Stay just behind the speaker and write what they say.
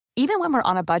Even when we're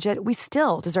on a budget, we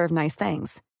still deserve nice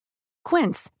things.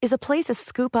 Quince is a place to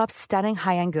scoop up stunning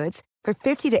high-end goods for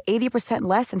 50 to 80%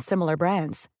 less than similar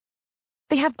brands.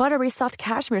 They have buttery soft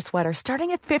cashmere sweaters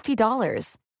starting at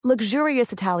 $50,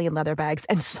 luxurious Italian leather bags,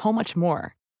 and so much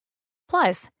more.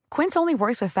 Plus, Quince only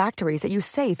works with factories that use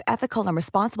safe, ethical, and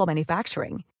responsible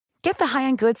manufacturing. Get the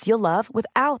high-end goods you'll love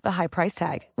without the high price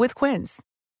tag with Quince.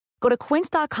 Go to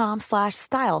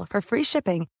quince.com/style for free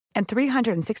shipping and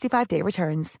 365-day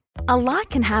returns. A lot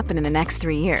can happen in the next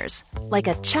 3 years. Like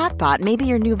a chatbot may be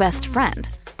your new best friend.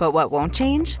 But what won't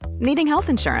change? Needing health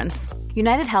insurance.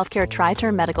 United Healthcare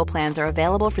Tri-Term Medical Plans are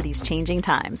available for these changing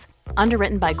times.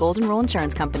 Underwritten by Golden Rule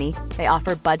Insurance Company, they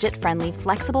offer budget-friendly,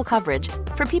 flexible coverage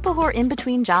for people who are in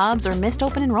between jobs or missed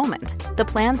open enrollment. The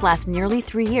plans last nearly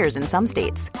 3 years in some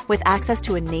states, with access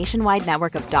to a nationwide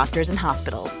network of doctors and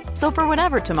hospitals. So for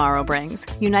whatever tomorrow brings,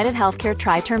 United Healthcare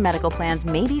Tri-Term Medical Plans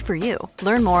may be for you.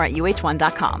 Learn more at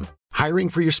uh1.com. Hiring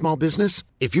for your small business?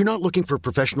 If you're not looking for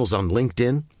professionals on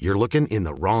LinkedIn, you're looking in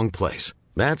the wrong place.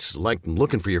 That's like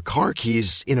looking for your car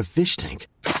keys in a fish tank.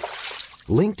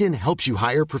 LinkedIn helps you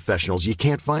hire professionals you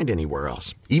can't find anywhere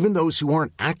else, even those who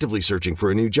aren't actively searching for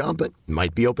a new job but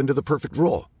might be open to the perfect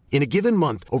role. In a given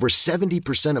month, over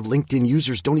 70% of LinkedIn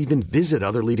users don't even visit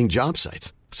other leading job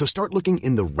sites. So start looking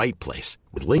in the right place.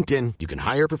 With LinkedIn, you can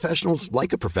hire professionals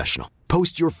like a professional.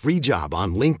 Post your free job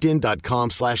on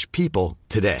linkedin.com/people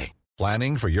today.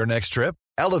 Planning for your next trip?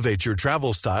 Elevate your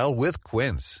travel style with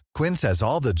Quince. Quince has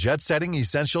all the jet-setting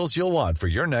essentials you'll want for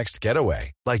your next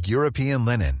getaway, like European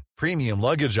linen, premium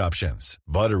luggage options,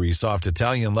 buttery soft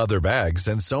Italian leather bags,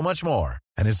 and so much more.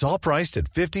 And it's all priced at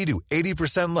 50 to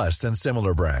 80% less than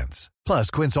similar brands.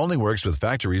 Plus, Quince only works with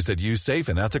factories that use safe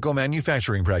and ethical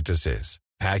manufacturing practices.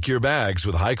 Pack your bags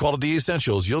with high-quality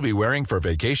essentials you'll be wearing for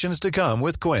vacations to come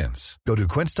with Quince. Go to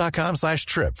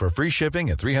quince.com/trip for free shipping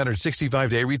and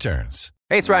 365-day returns.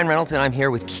 Hey, it's Ryan Reynolds, and I'm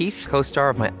here with Keith, co-star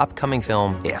of my upcoming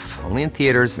film, If, only in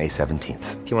theaters May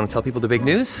 17th. Do you want to tell people the big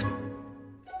news?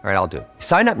 All right, I'll do it.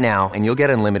 Sign up now and you'll get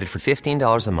unlimited for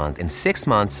 $15 a month and 6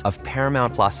 months of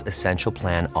Paramount Plus Essential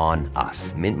Plan on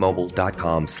us.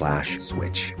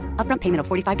 MintMobile.com/switch. Upfront payment of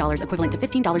 $45 equivalent to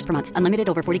 $15 per month. Unlimited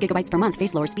over 40 gigabytes per month.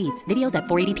 Face lower speeds. Videos at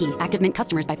 480p. Active Mint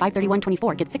customers by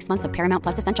 531.24 get 6 months of Paramount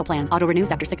Plus Essential Plan. Auto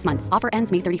renews after 6 months. Offer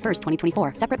ends May 31st,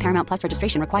 2024. Separate Paramount Plus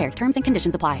registration required. Terms and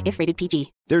conditions apply if rated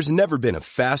PG. There's never been a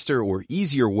faster or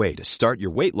easier way to start your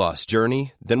weight loss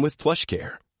journey than with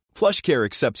PlushCare. PlushCare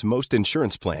accepts most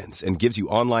insurance plans and gives you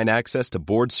online access to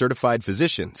board-certified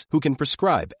physicians who can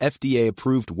prescribe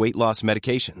FDA-approved weight loss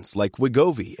medications like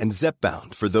Wegovy and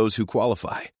Zepbound for those who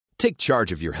qualify. Take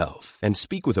charge of your health and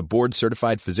speak with a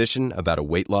board-certified physician about a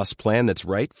weight loss plan that's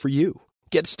right for you.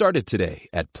 Get started today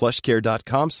at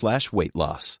plushcare.com/weight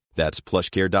loss. That's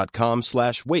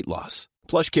plushcare.com/weight loss.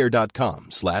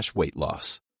 plushcare.com/weight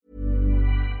loss.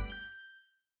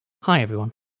 Hi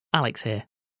everyone, Alex here.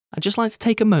 I'd just like to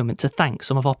take a moment to thank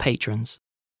some of our patrons.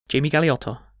 Jamie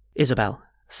Galiotto, Isabel,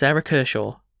 Sarah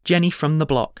Kershaw, Jenny from the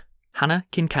Block, Hannah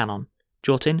Kincannon,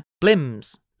 Jortin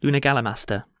Blims, Luna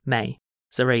Gallimaster, May,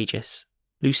 Zeragus,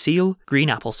 Lucille Green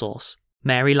Applesauce,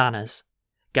 Mary Lanners,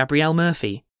 Gabrielle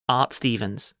Murphy, Art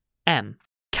Stevens, M,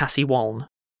 Cassie Waln,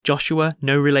 Joshua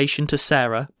No Relation to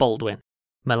Sarah Baldwin,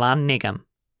 Milan Nigam,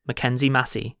 Mackenzie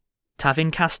Massey,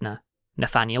 Tavin Kastner,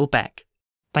 Nathaniel Beck.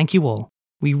 Thank you all.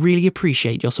 We really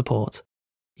appreciate your support.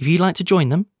 If you'd like to join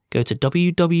them, go to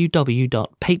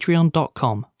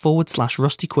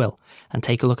www.patreon.com/rustyquill and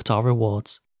take a look at our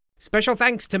rewards. Special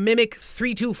thanks to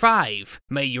Mimic325.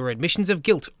 May your admissions of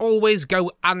guilt always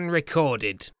go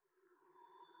unrecorded.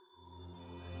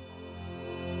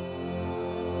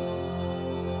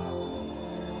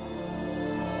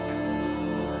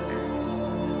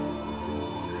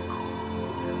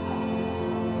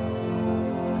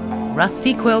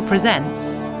 Rusty Quill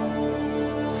presents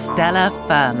Stella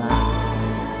Firma.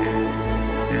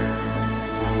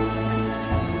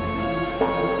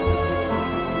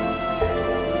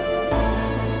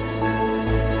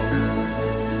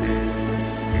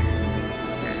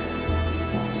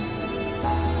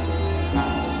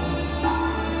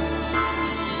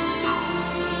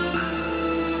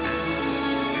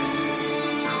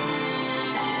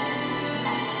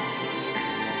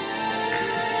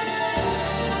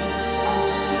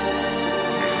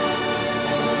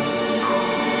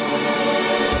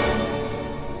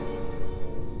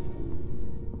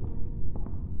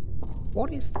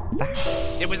 What is that?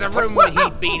 It was a room that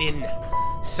he'd been in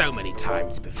so many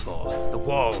times before. The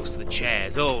walls, the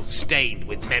chairs, all stained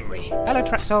with memory. Hello,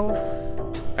 Trexel.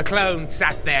 A clone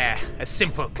sat there. A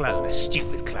simple clone, a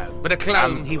stupid clone, but a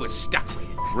clone he was stuck with.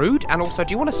 rude. And also,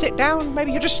 do you want to sit down?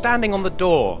 Maybe you're just standing on the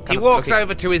door. He walks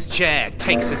over to his chair,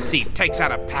 takes a seat, takes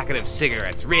out a packet of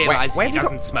cigarettes, realises he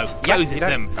doesn't smoke, closes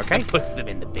them, and puts them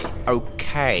in the bin.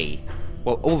 Okay.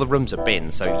 Well, all the rooms are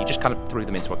bins, so you just kind of threw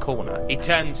them into a corner. He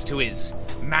turns to his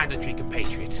mandatory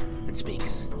compatriot and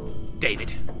speaks.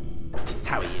 David,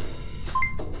 how are you?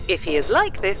 If he is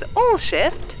like this all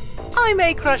shift, I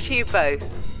may crush you both.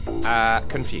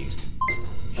 Confused.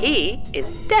 He is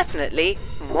definitely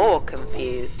more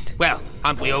confused. Well,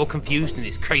 aren't we all confused in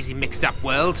this crazy mixed-up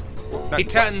world? He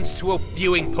turns to a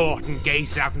viewing port and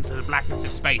gazes out into the blackness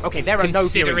of space. Okay, there are no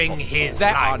viewing ports. His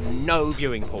There life. are no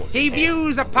viewing ports. He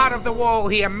views a part of the wall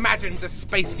he imagines a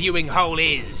space viewing hole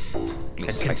is, and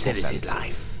considers his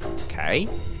life. Okay,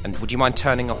 and would you mind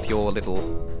turning off your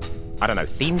little, I don't know,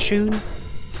 theme tune?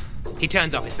 He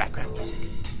turns off his background music.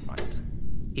 Right.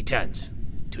 He turns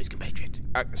to his compatriot.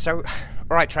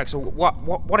 All right, Traxel,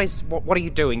 what are you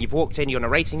doing? You've walked in, you're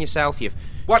narrating yourself,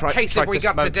 What case have we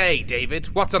got today, David?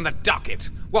 What's on the docket?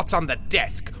 What's on the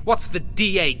desk? What's the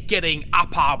DA getting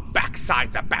up our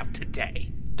backsides about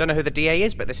today? Don't know who the DA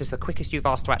is, but this is the quickest you've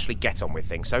asked to actually get on with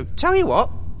things, so tell you what,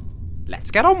 let's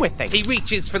get on with things. He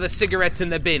reaches for the cigarettes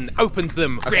in the bin, opens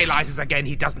them, realises again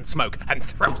he doesn't smoke, and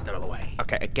throws them away.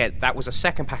 Okay, again, that was a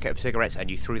second packet of cigarettes, and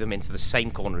you threw them into the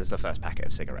same corner as the first packet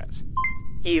of cigarettes.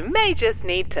 You may just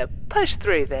need to push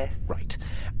through this. Right.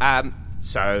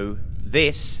 So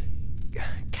this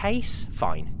case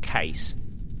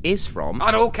is from...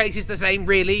 Aren't all cases the same,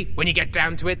 really? When you get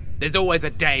down to it, there's always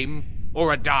a dame,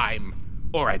 or a dime,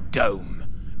 or a dome.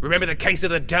 Remember the case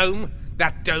of the dome?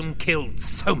 That dome killed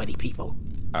so many people.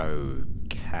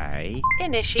 Okay.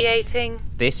 Initiating.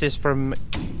 This is from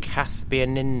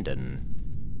Cathbianinden.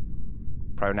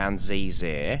 Pronoun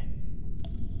zir.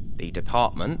 The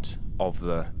department of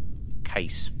the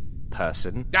case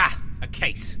person. A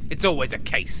case. It's always a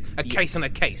case. A case on a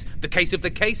case. The case of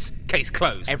the case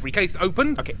closed. Every case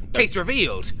open, case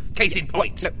revealed, case in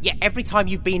point. Look, every time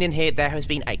you've been in here, there has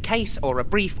been a case or a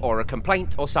brief or a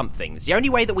complaint or something. It's the only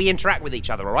way that we interact with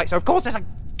each other, all right? So, of course, there's a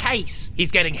case.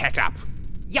 He's getting het up.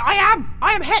 Yeah,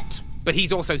 I am het. But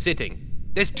he's also sitting.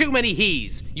 There's too many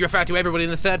he's. You refer to everybody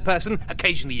in the third person,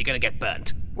 occasionally you're going to get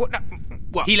burnt. What?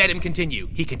 He let him continue.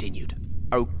 He continued.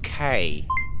 Okay.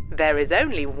 There is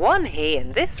only one he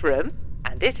in this room,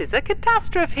 and it is a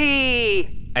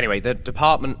catastrophe. Anyway, the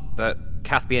department that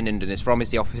Cathbianinden is from is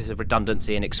the Office of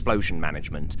Redundancy and Explosion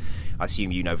Management. I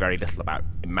assume you know very little about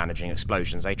managing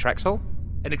explosions, eh, Traxel?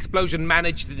 An explosion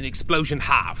managed is an explosion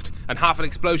halved, and half an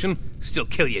explosion still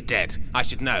kill you dead. I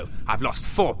should know. I've lost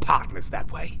 4 partners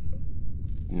that way.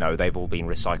 No, they've all been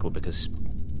recycled because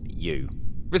you.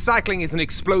 Recycling is an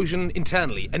explosion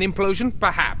internally. An implosion?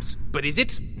 Perhaps. But is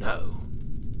it? No.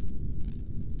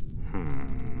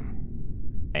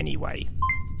 Anyway.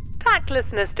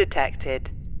 Tactlessness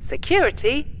detected.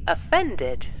 Security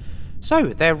offended.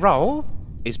 So, their role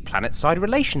is Planetside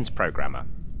Relations Programmer.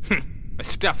 A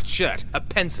stuffed shirt, a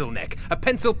pencil neck, a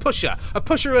pencil pusher, a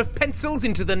pusher of pencils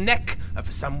into the neck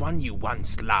of someone you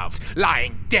once loved,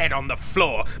 lying dead on the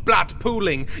floor, blood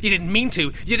pooling. You didn't mean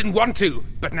to, you didn't want to,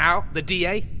 but now the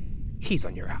DA, he's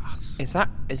on your ass. Is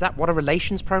that what a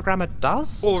relations programmer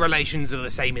does? All relations are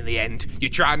the same in the end. You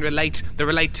try and relate, the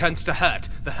relate turns to hurt,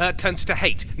 the hurt turns to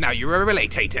hate. Now you're a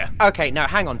relatator. Okay, now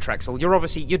hang on, Traxel.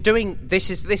 You're doing,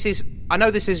 this is, I know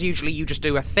this is usually you just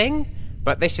do a thing,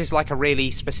 but this is like a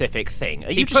really specific thing.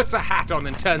 He puts a hat on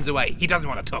and turns away. He doesn't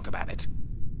want to talk about it.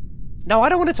 No, I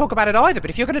don't want to talk about it either,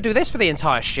 but if you're going to do this for the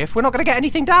entire shift, we're not going to get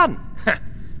anything done.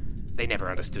 They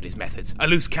never understood his methods. A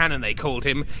loose cannon, they called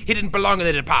him. He didn't belong in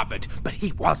the department, but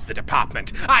he was the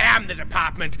department. I am the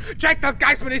department. Drexel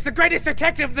Geisman is the greatest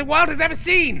detective the world has ever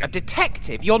seen. A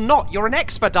detective? You're not. You're an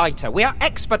expediter. We are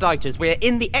expediters. We're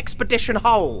in the expedition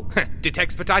hole.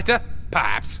 Detexpediter?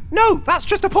 Perhaps. No, that's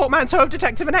just a portmanteau of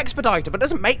detective and expediter, but it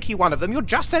doesn't make you one of them. You're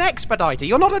just an expediter.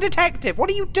 You're not a detective. What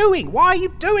are you doing? Why are you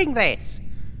doing this?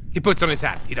 He puts on his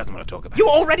hat. He doesn't want to talk about it. You're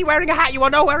already wearing a hat. You are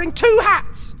now wearing 2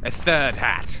 hats. A third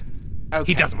hat. Okay.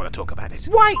 He doesn't want to talk about it.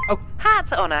 Why? Oh.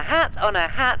 Hat on a hat on a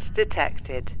hat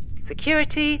detected.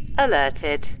 Security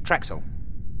alerted. Traxel,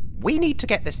 we need to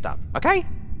get this done, okay?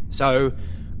 So,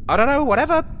 I don't know,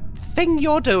 whatever thing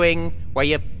you're doing where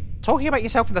you're talking about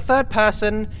yourself in the third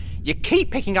person, you keep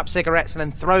picking up cigarettes and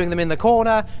then throwing them in the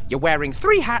corner, you're wearing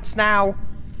 3 hats now.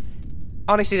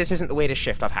 Honestly, this isn't the weirdest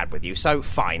shift I've had with you, so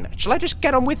fine. Shall I just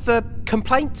get on with the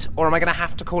complaint, or am I going to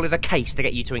have to call it a case to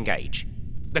get you to engage?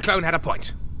 The clone had a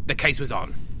point. The case was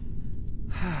on.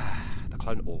 The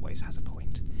clone always has a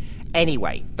point.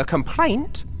 Anyway, the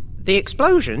complaint... The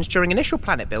explosions during initial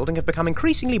planet building have become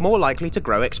increasingly more likely to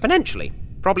grow exponentially.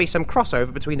 Probably some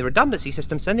crossover between the redundancy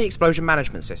systems and the explosion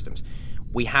management systems.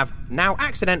 We have now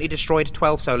accidentally destroyed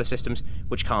 12 solar systems,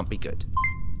 which can't be good.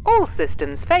 All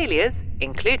systems failures,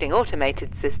 including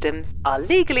automated systems, are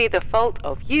legally the fault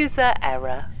of user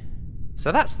error.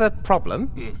 So that's the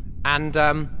problem, and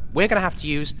we're going to have to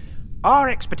use our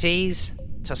expertise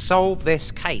to solve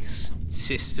this case.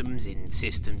 Systems in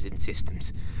systems in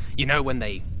systems. You know, when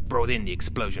they brought in the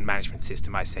explosion management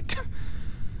system, I said,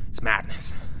 it's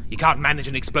madness. You can't manage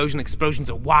an explosion. Explosions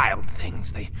are wild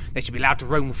things. They should be allowed to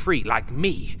roam free, like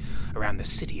me, around the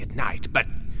city at night. But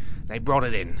they brought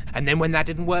it in. And then when that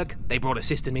didn't work, they brought a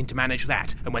system in to manage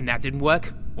that. And when that didn't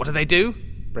work, what do?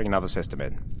 Bring another system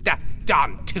in. That's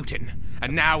done, tootin'.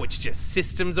 And now it's just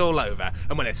systems all over.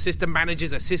 And when a system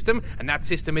manages a system, and that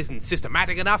system isn't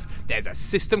systematic enough, there's a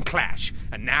system clash.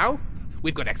 And now,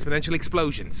 we've got exponential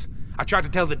explosions. I tried to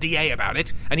tell the DA about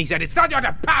it, and he said, it's not your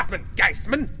department,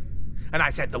 Geistman! And I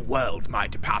said, the world's my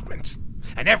department.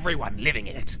 And everyone living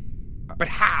in it. But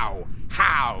how?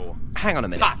 Hang on a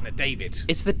minute. Partner David.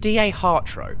 It's the DA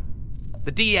Hartrow.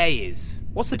 The DA is...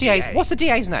 What's the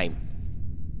DA's name?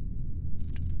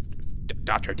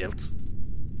 Dr. Diltz.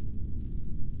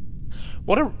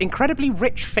 What an incredibly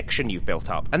rich fiction you've built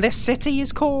up. And this city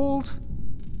is called...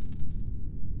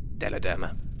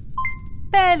 Deladerma.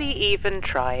 Barely even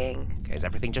trying. Okay, is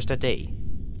everything just a D?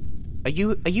 Are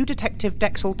you Detective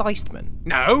Drexel Geistman?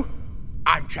 No,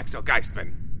 I'm Drexel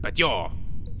Geistman, but you're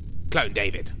Clone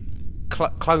David.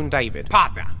 Clone David?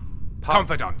 Partner.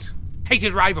 Confidant.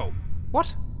 Hated rival.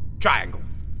 What? Triangle.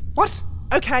 What?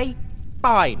 Okay,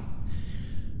 fine.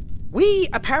 We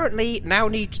apparently now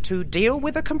need to deal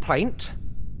with a complaint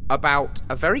about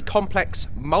a very complex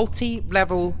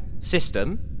multi-level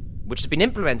system which has been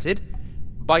implemented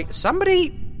by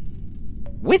somebody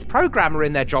with programmer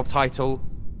in their job title,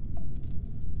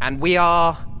 and we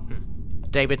are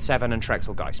David Seven and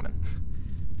Drexel Geistman.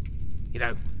 You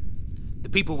know, the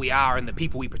people we are and the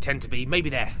people we pretend to be, maybe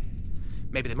they're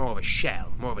more of a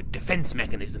shell, more of a defense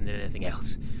mechanism than anything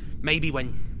else. Maybe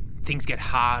when things get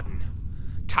hard and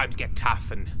times get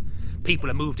tough and people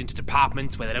are moved into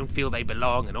departments where they don't feel they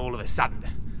belong, and all of a sudden the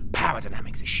power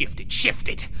dynamics are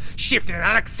shifted in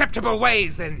unacceptable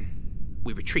ways, then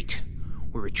we retreat.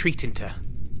 We retreat into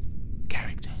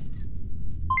characters.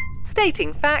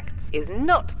 Stating facts is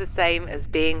not the same as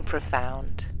being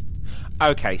profound.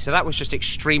 Okay, so that was just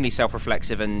extremely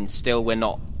self-reflexive, and still we're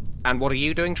not. And what are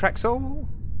you doing, Drexel?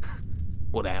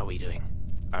 What are we doing?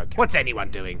 Okay. What's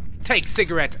anyone doing? Take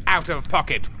cigarette out of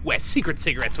pocket where secret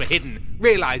cigarettes were hidden.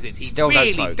 Realizes he Still really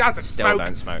don't smoke. doesn't Still smoke.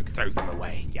 don't smoke. Throws them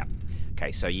away. Yeah.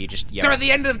 Okay, so you just... So at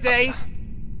the end of the day,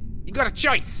 you got a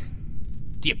choice.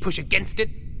 Do you push against it?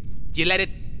 Do you let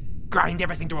it grind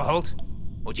everything to a halt?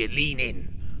 Or do you lean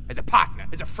in as a partner,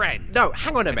 as a friend? No,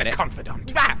 hang on a minute. As a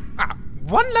confidant.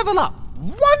 One level up!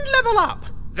 One level up!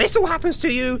 This all happens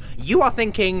to you, you are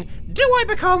thinking, do I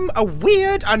become a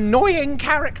weird, annoying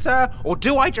character, or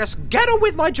do I just get on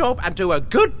with my job and do a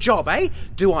good job, eh?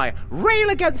 Do I rail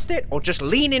against it, or just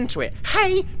lean into it?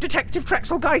 Hey, Detective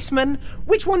Drexel Geistman,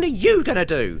 which one are you gonna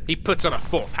do? He puts on a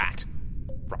fourth hat.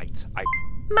 Right,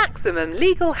 Maximum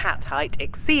legal hat height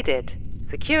exceeded.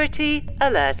 Security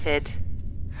alerted.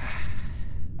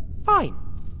 Fine.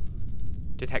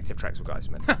 Detective Drexel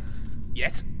Geistman.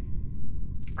 Yes?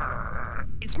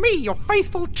 It's me, your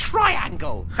faithful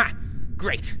Triangle! Ha!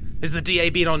 Great. Has the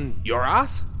DA been on your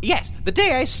ass? Yes, the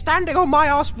DA is standing on my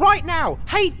ass right now!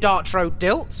 Hey, Dartro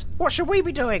Diltz, what should we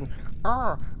be doing?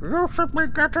 You should be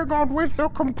getting on with your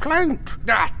complaint.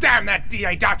 Ah, damn that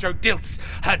DA Dartro Diltz!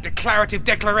 Her declarative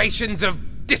declarations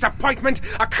of disappointment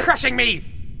are crushing me!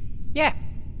 Yeah,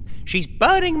 she's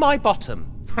burning my bottom.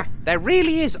 There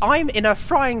really is. I'm in a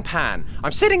frying pan.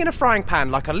 I'm sitting in a frying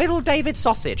pan like a little David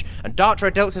sausage, and Dartro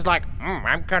Diltz is like,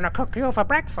 I'm gonna cook you for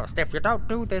breakfast if you don't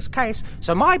do this case.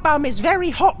 So my bum is very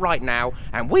hot right now,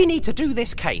 and we need to do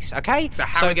this case, okay? So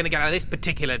how are we gonna get out of this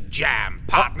particular jam,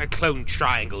 partner clone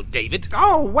triangle, David?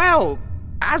 Oh, well,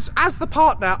 as the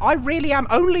partner, I really am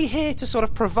only here to sort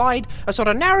of provide a sort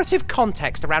of narrative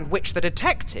context around which the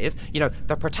detective,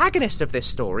 the protagonist of this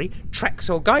story,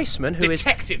 Drexel Geistman, who is...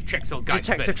 Detective Drexel Geistman.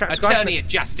 Detective Drexel Attorney Geistman. at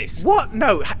Justice. What?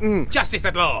 No. Justice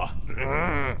at law.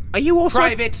 Are you also...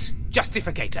 Private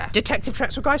justificator. Detective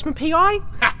Drexel Geistman, PI?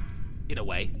 Ha! In a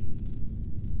way.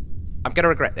 I'm going to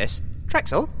regret this.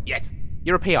 Drexel? Yes?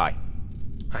 You're a PI.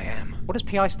 I am. What does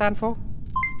PI stand for?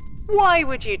 Why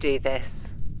would you do this?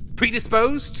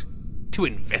 Predisposed to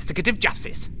investigative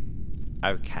justice.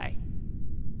 Okay.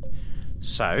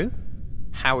 So,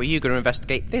 how are you going to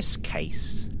investigate this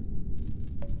case?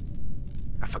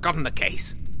 I've forgotten the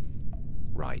case.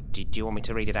 Right. Do you want me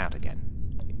to read it out again?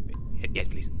 Yes,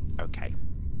 please. Okay.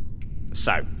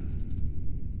 So,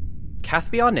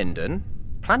 Cathbjorn Ninden,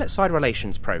 planet-side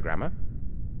relations programmer.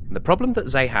 The problem that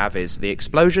they have is the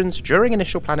explosions during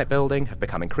initial planet building have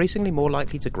become increasingly more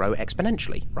likely to grow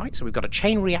exponentially, right? So we've got a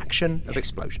chain reaction of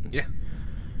explosions. Yeah.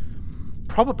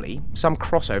 Probably some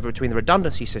crossover between the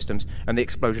redundancy systems and the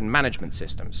explosion management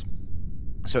systems.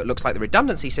 So it looks like the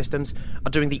redundancy systems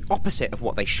are doing the opposite of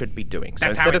what they should be doing. So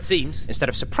That's how it seems. Instead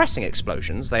of suppressing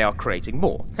explosions, they are creating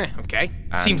more. Okay.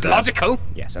 And, Seems logical.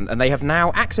 Yes, and they have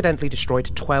now accidentally destroyed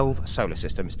 12 solar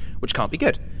systems, which can't be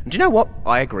good. And do you know what?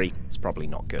 I agree. It's probably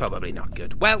not good. Probably not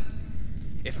good. Well,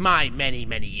 if my many,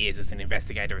 many years as an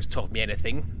investigator has taught me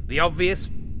anything, the obvious,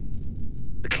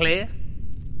 the clear,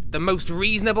 the most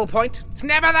reasonable point, it's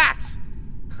never that.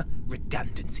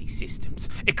 Redundancy systems,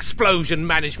 explosion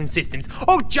management systems,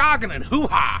 all jargon and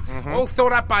hoo-ha, all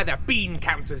thought up by the bean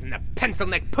counters and the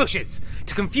pencil-neck pushers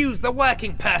to confuse the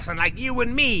working person like you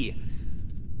and me.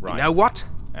 Right. You know what?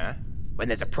 When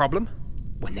there's a problem,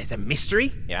 when there's a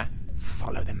mystery, Yeah?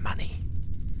 follow the money.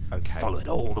 Okay. Follow it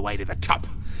all the way to the top.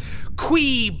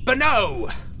 Qui bono?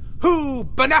 Who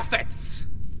benefits?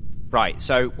 Right,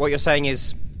 so what you're saying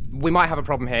is, we might have a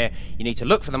problem here. You need to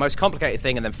look for the most complicated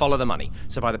thing and then follow the money.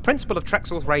 So by the principle of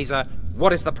Trexel's razor,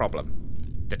 what is the problem?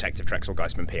 Detective Trexel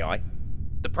Geistman, PI.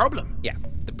 The problem? Yeah.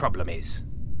 The problem is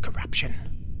corruption.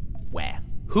 Where?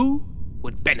 Who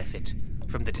would benefit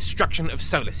from the destruction of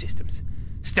solar systems?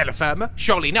 Stellar Firma?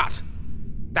 Surely not.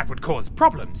 That would cause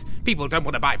problems. People don't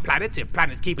want to buy planets if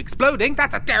planets keep exploding.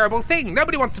 That's a terrible thing.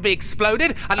 Nobody wants to be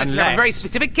exploded unless you have a very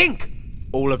specific kink.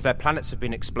 All of their planets have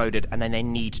been exploded and then they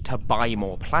need to buy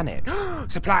more planets.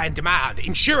 Supply and demand,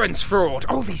 insurance fraud,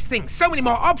 all these things. So many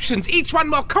more options, each one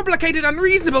more complicated and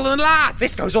unreasonable than last.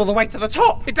 This goes all the way to the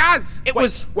top. It does.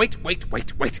 Wait.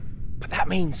 But that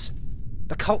means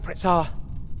the culprits are...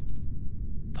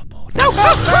 the board. No!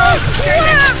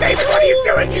 David, what are you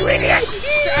doing, you idiot?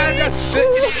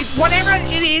 Whatever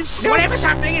it is, whatever's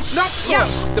happening, it's not...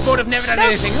 The board have never done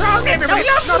anything wrong. Everybody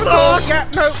loves the board.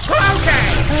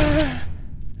 Okay.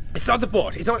 It's not the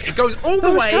board. It goes all the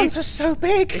way... Those guns are so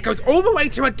big. It goes all the way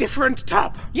to a different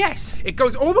top. Yes. It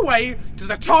goes all the way to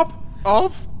the top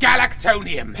Of?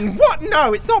 Galactonium. What?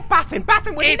 No, it's not Bathin.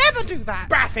 Bathin would never do that.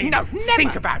 Bathin. No, never.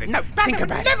 Think about it. No, think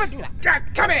about never it. do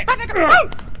that. Come in.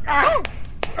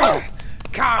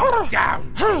 Calm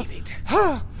down, David.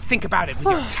 Think about it with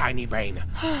your tiny brain.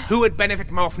 Who would benefit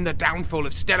more from the downfall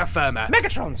of Stellar Firma?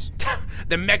 Megatrons.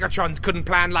 The Megatrons couldn't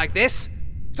plan like this.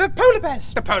 The polar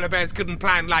bears. The polar bears couldn't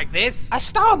plan like this. A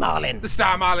star marlin. The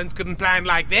Star Marlins couldn't plan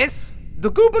like this. The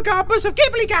Goober Garbers of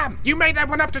Gibbligam. You made that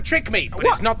one up to trick me, but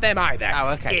What? it's not them either.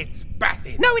 Oh, okay. It's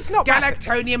Bathin. No, it's not Bathin.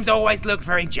 Galactoniums always look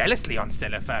very jealously on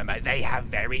Stellar Firma. They have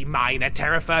very minor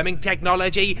terraforming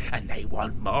technology, and they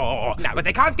want more. No. But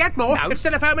they can't get more if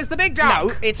Stellar Firma's the big dog.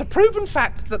 No, it's a proven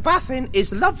fact that Bathin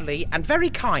is lovely and very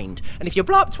kind. And if you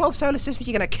blow up 12 solar systems,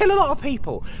 you're going to kill a lot of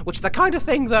people, which is the kind of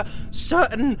thing that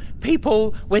certain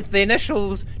people with the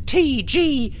initials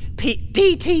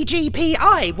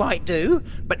DTGPI might do,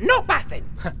 but not Bathin.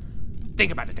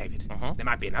 Think about it, David. There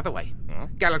might be another way.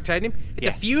 Galactonium, it's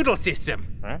Yeah. a feudal system.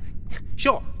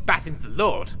 Sure, Bathin's the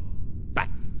Lord, but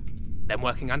them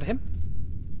working under him,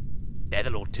 they're the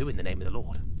Lord too in the name of the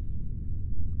Lord.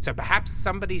 So perhaps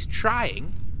somebody's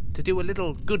trying to do a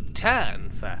little good turn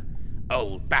for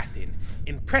old Bathin.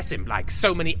 Impress him like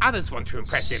so many others want to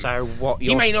impress him. So what He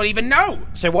you're may not even know.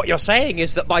 So what you're saying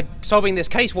is that by solving this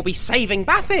case, we'll be saving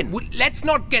Bathin. Let's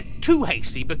not get too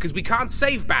hasty because we can't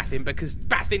save Bathin because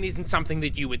Bathin isn't something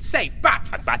that you would save.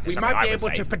 But we something might I be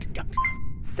would able save. to...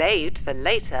 Saved for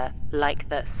later, like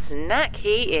the snack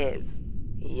he is.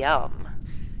 Yum.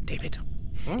 David,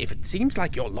 if it seems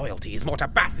like your loyalty is more to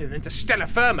Bathin than to Stellar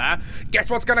Firma, guess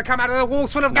what's going to come out of the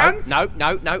walls full of guns? No.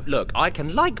 Look, I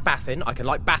can like Bathin. I can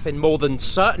like Bathin more than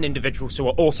certain individuals who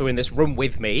are also in this room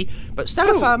with me. But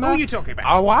Stellar Firma... Who are you talking about?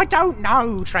 Oh, I don't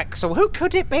know, Trexel. Who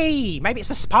could it be? Maybe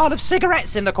it's a pile of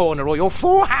cigarettes in the corner or your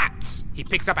 4 hats. He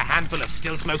picks up a handful of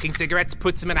still smoking cigarettes,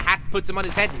 puts them in a hat, puts them on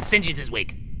his head, and singes his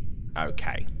wig.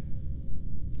 Okay.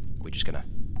 We're just gonna...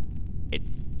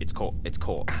 It's caught. It's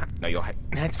caught. No, you're...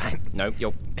 No, it's fine. No,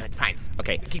 you're... No, it's fine.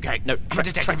 Okay. Keep going. No, I'm a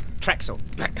detective. Trexel.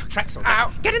 Trexel.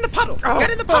 Ow. Get in the puddle. Get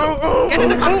in the puddle. Get in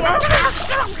the puddle.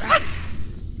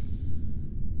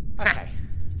 Okay.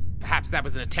 Perhaps that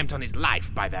was an attempt on his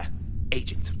life by the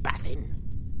agents of Bathin.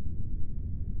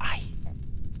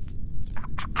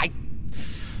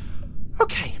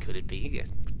 Okay. Could it be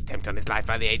an attempt on his life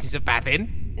by the agents of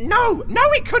Bathin? No,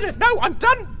 it couldn't. No, I'm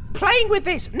done playing with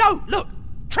this. No, look,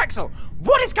 Trexel,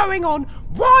 what is going on?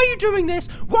 Why are you doing this?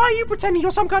 Why are you pretending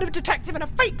you're some kind of detective in a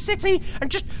fake city and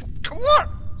just... What?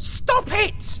 Stop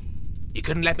it! You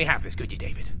couldn't let me have this, could you,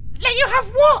 David? Let you have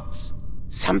what?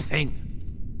 Something.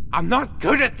 I'm not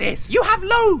good at this. You have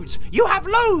loads. You have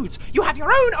loads. You have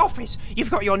your own office. You've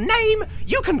got your name.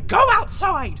 You can go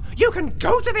outside. You can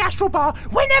go to the Astral Bar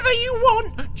whenever you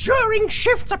want. During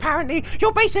shifts, apparently.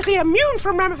 You're basically immune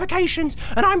from ramifications.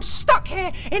 And I'm stuck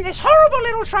here in this horrible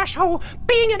little trash hole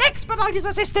being an expediter's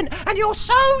assistant. And you're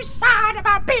so sad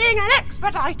about being an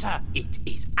expediter. It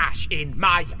is ash in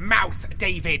my mouth,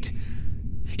 David.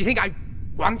 You think I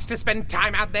want to spend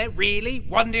time out there, really?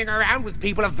 Wandering around with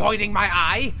people avoiding my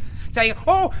eye? Saying,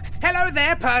 oh, hello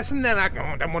there, person. Then I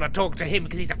don't want to talk to him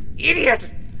because he's an idiot.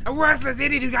 A worthless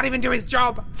idiot who can't even do his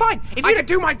job. Fine. If I could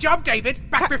do my job, David,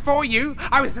 back before you,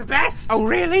 I was the best. Oh,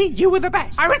 really? You were the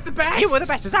best? I was the best. You were the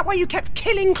best. Is that why you kept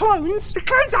killing clones? The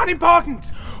clones aren't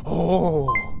important.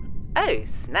 Oh. Oh,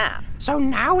 snap. So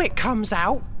now it comes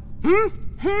out.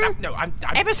 No, I'm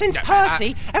Ever since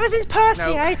Percy,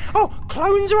 no. eh? Oh,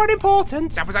 clones are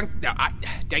unimportant. That was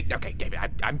okay, David.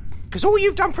 I'm Because all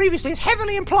you've done previously has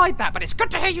heavily implied that, but it's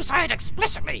good to hear you say it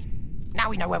explicitly. Now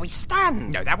we know where we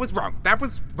stand. No, that was wrong. That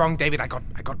was wrong, David. I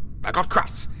got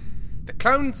cross. The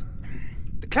clones.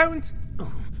 The clones.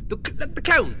 The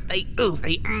clones. They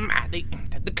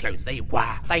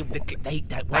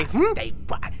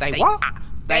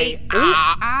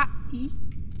are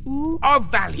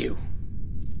of value.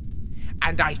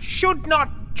 And I should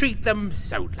not treat them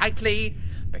so lightly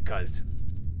because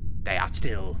they are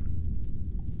still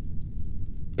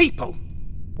people.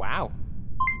 Wow.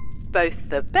 Both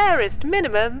the barest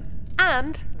minimum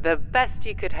and the best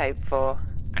you could hope for.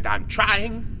 And I'm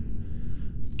trying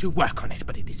to work on it,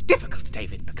 but it is difficult,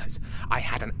 David, because I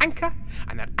had an anchor,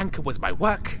 and that anchor was my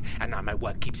work, and now my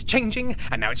work keeps changing,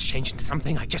 and now it's changed into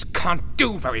something I just can't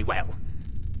do very well.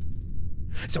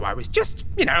 So I was just,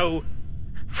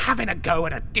 having a go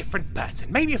at a different person.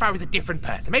 Maybe if I was a different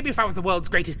person, maybe if I was the world's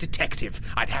greatest detective,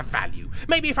 I'd have value.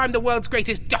 Maybe if I'm the world's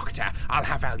greatest doctor, I'll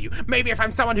have value. Maybe if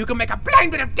I'm someone who can make a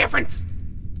blind bit of difference.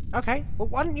 Okay, well,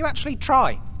 why don't you actually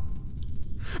try?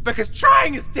 Because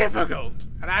trying is difficult,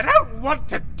 and I don't want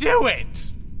to do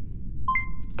it.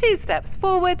 2 steps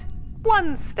forward,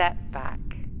 1 step back.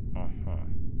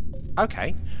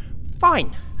 Okay,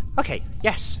 fine. Okay,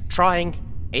 yes, trying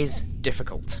is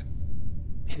difficult.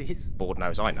 It is. Board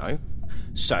knows I know.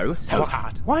 So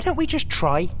hard. Why don't we just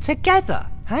try together,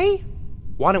 hey?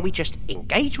 Why don't we just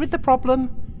engage with the problem,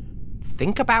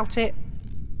 think about it,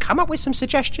 come up with some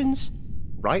suggestions,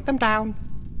 write them down,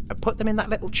 and put them in that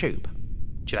little tube.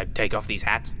 Should I take off these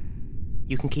hats?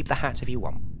 You can keep the hat if you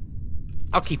want.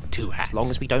 I'll keep 2 hats. As long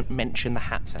as we don't mention the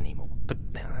hats anymore. But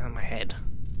they're on my head.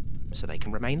 So they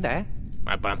can remain there.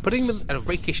 Right, but I'm putting them at a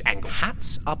rakish angle.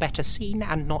 Hats are better seen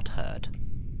and not heard.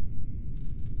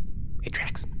 It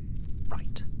tracks.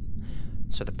 Right.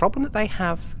 So the problem that they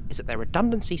have is that their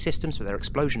redundancy systems, or their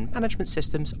explosion management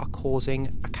systems, are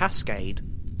causing a cascade,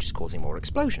 which is causing more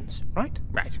explosions, right?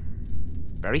 Right.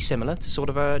 Very similar to sort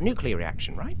of a nuclear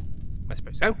reaction, right? I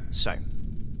suppose so. So,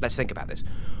 let's think about this.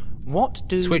 What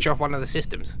do... Switch off one of the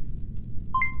systems.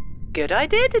 Good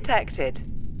idea detected.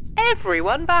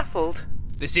 Everyone baffled.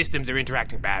 The systems are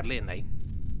interacting badly and they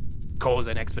cause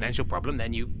an exponential problem,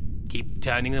 then you keep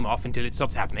turning them off until it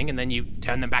stops happening, and then you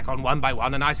turn them back on one by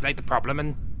one and isolate the problem,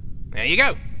 and there you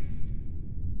go.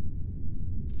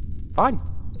 Fine.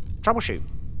 Troubleshoot.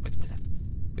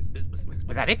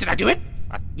 Was that it? Did I do it?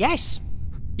 Yes.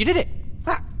 You did it.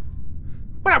 Well,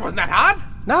 that wasn't that hard.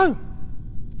 No.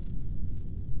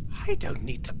 I don't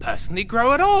need to personally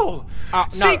grow at all. No,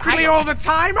 secretly all the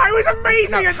time, I was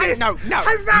amazing at this. No.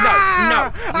 Huzzah!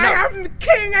 I am the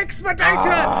King Expediter.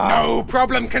 No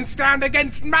problem can stand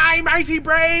against my mighty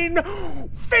brain.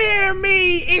 Fear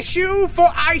me, issue,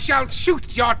 for I shall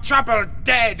shoot your trouble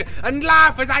dead and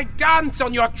laugh as I dance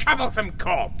on your troublesome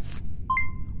corpse.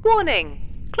 Warning.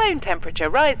 Clone temperature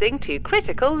rising to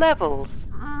critical levels.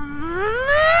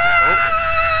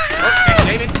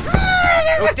 David.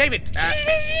 David.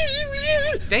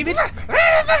 David.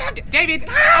 David.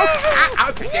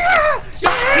 Okay.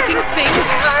 Stop kicking things.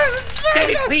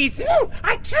 David, please.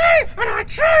 I try, and I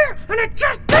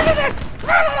just did it.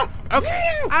 Okay.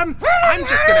 I'm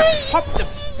just gonna pop the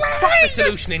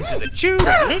solution into the tube.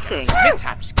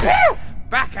 Mid-taps.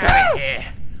 Back out of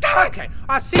here. Okay,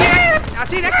 I'll see you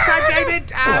next time,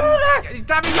 David.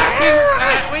 Lovely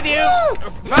working with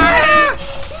you. Bye.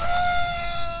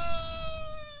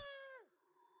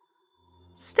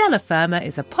 Stella Firma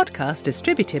is a podcast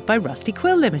distributed by Rusty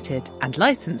Quill Limited and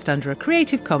licensed under a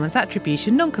Creative Commons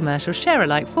Attribution Non-Commercial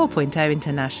Share-alike 4.0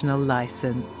 international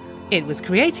license. It was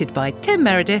created by Tim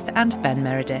Meredith and Ben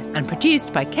Meredith and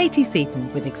produced by Katie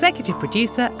Seaton with executive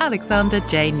producer Alexander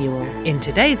J. Newell. In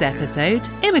today's episode,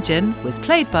 Imogen was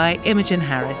played by Imogen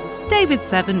Harris. David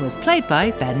Seven was played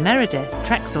by Ben Meredith.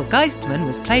 Trexel Geistman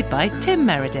was played by Tim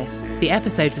Meredith. The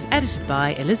episode was edited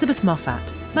by Elizabeth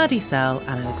Moffat, Maddie Searle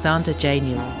and Alexander J.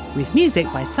 Newell, with music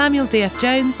by Samuel D.F.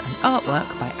 Jones and artwork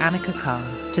by Annika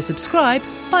Khan. To subscribe,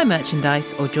 buy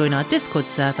merchandise or join our Discord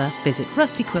server, visit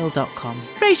rustyquill.com.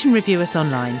 Rate and review us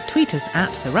online, tweet us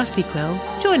at The Rusty Quill,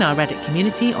 join our Reddit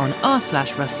community on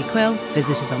r/rustyquill,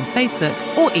 visit us on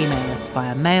Facebook or email us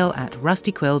via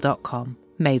mail@rustyquill.com.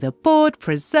 May the board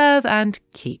preserve and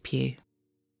keep you.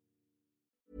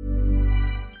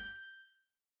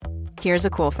 Here's a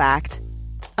cool fact.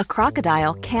 A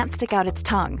crocodile can't stick out its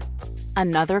tongue.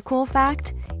 Another cool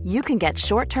fact, you can get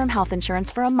short-term health insurance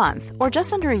for a month or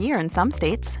just under a year in some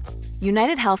states.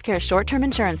 United Healthcare short-term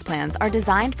insurance plans are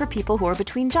designed for people who are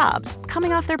between jobs,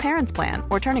 coming off their parents' plan,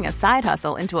 or turning a side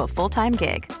hustle into a full-time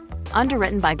gig.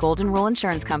 Underwritten by Golden Rule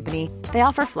Insurance Company, they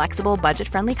offer flexible,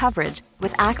 budget-friendly coverage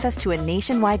with access to a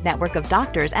nationwide network of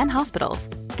doctors and hospitals.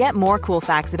 Get more cool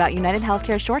facts about United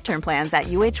Healthcare short-term plans at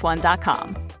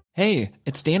uh1.com. Hey,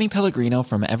 it's Danny Pellegrino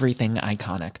from Everything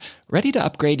Iconic. Ready to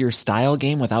upgrade your style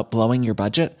game without blowing your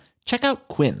budget? Check out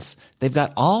Quince. They've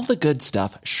got all the good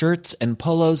stuff, shirts and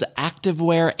polos,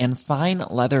 activewear, and fine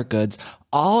leather goods,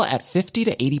 all at 50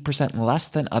 to 80% less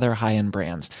than other high-end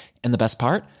brands. And the best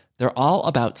part? They're all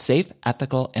about safe,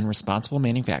 ethical, and responsible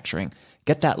manufacturing.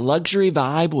 Get that luxury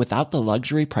vibe without the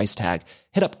luxury price tag.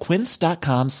 Hit up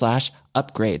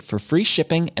quince.com/upgrade for free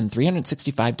shipping and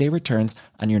 365-day returns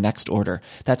on your next order.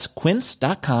 That's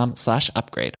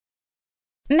quince.com/upgrade.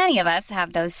 Many of us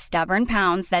have those stubborn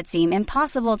pounds that seem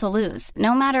impossible to lose,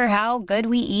 no matter how good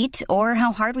we eat or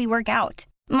how hard we work out.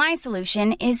 My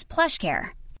solution is PlushCare.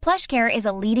 PlushCare is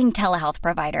a leading telehealth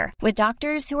provider with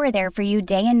doctors who are there for you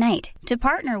day and night to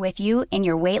partner with you in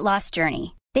your weight loss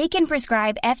journey. They can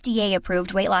prescribe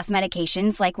FDA-approved weight loss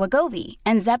medications like Wegovy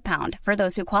and Zepbound for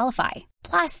those who qualify.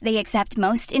 Plus, they accept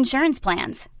most insurance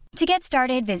plans. To get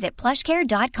started, visit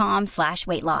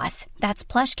plushcare.com/weightloss. That's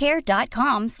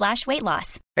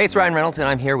plushcare.com/weightloss. Hey, it's Ryan Reynolds, and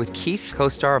I'm here with Keith,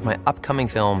 co-star of my upcoming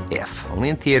film, If, only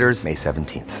in theaters May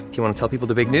 17th. Do you want to tell people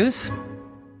the big news?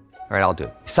 All right, I'll do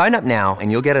it. Sign up now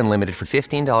and you'll get unlimited for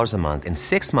 $15 a month and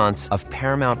 6 months of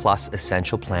Paramount Plus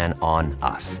Essential Plan on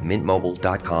us.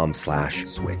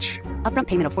 Mintmobile.com/switch. Upfront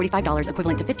payment of $45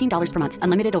 equivalent to $15 per month.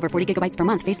 Unlimited over 40 gigabytes per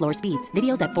month. Face lower speeds.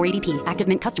 Videos at 480p. Active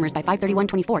Mint customers by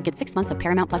 531.24 get 6 months of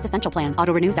Paramount Plus Essential Plan.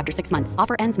 Auto renews after 6 months.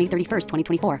 Offer ends May 31st,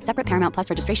 2024. Separate Paramount Plus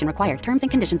registration required. Terms and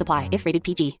conditions apply if rated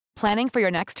PG. Planning for your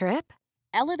next trip?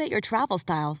 Elevate your travel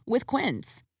style with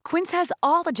Quince. Quince has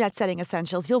all the jet-setting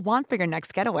essentials you'll want for your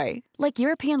next getaway, like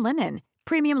European linen,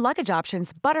 premium luggage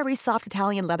options, buttery soft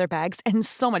Italian leather bags, and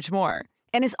so much more.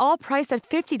 And is all priced at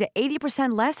 50 to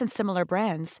 80% less than similar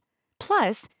brands.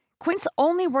 Plus, Quince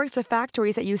only works with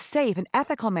factories that use safe and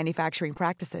ethical manufacturing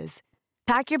practices.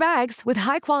 Pack your bags with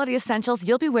high-quality essentials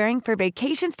you'll be wearing for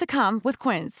vacations to come with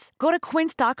Quince. Go to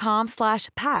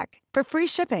quince.com/pack for free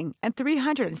shipping and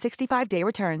 365-day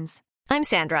returns. I'm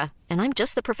Sandra, and I'm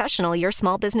just the professional your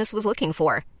small business was looking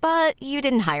for. But you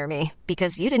didn't hire me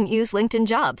because you didn't use LinkedIn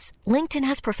Jobs. LinkedIn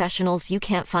has professionals you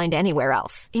can't find anywhere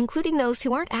else, including those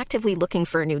who aren't actively looking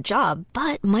for a new job,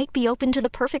 but might be open to the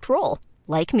perfect role,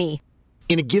 like me.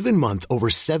 In a given month, over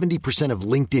 70% of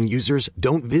LinkedIn users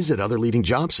don't visit other leading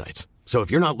job sites. So if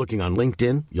you're not looking on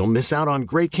LinkedIn, you'll miss out on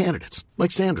great candidates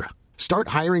like Sandra. Start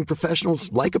hiring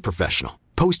professionals like a professional.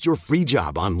 Post your free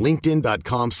job on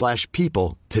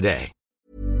linkedin.com/people today.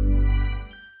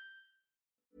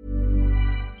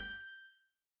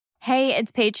 Hey,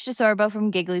 it's Paige DeSorbo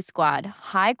from Giggly Squad.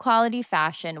 High quality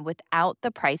fashion without the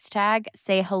price tag.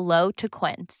 Say hello to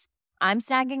Quince. I'm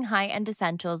snagging high-end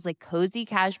essentials like cozy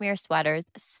cashmere sweaters,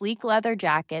 sleek leather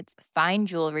jackets, fine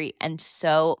jewelry, and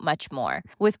so much more.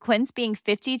 With Quince being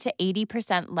 50 to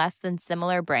 80% less than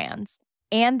similar brands.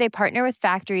 And they partner with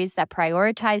factories that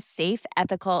prioritize safe,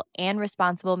 ethical, and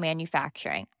responsible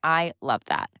manufacturing. I love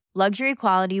that. Luxury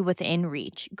quality within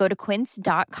reach. Go to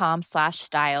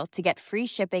quince.com/style to get free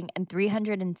shipping and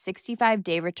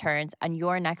 365-day returns on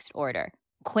your next order.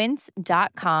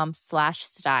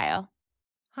 Quince.com/style.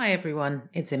 Hi everyone,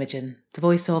 it's Imogen, the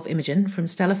voice of Imogen from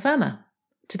Stella Firma.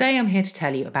 Today I'm here to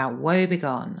tell you about Woe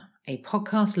Begone, a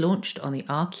podcast launched on the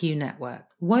RQ network.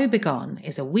 Woe Begone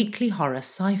is a weekly horror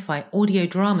sci-fi audio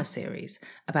drama series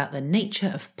about the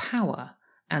nature of power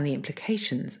and the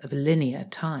implications of linear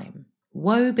time.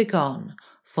 Woe Begone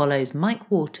follows Mike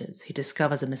Waters, who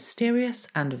discovers a mysterious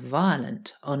and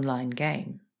violent online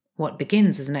game. What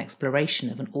begins as an exploration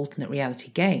of an alternate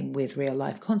reality game with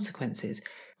real-life consequences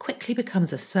quickly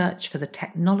becomes a search for the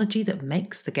technology that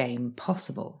makes the game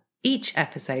possible. Each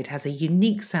episode has a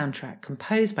unique soundtrack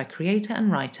composed by creator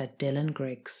and writer Dylan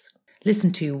Griggs.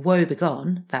 Listen to Woe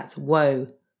Begone, that's Woe,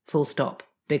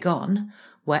 Begone,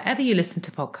 wherever you listen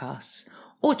to podcasts,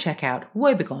 or check out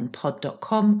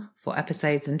woebegonepod.com for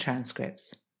episodes and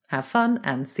transcripts. Have fun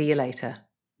and see you later.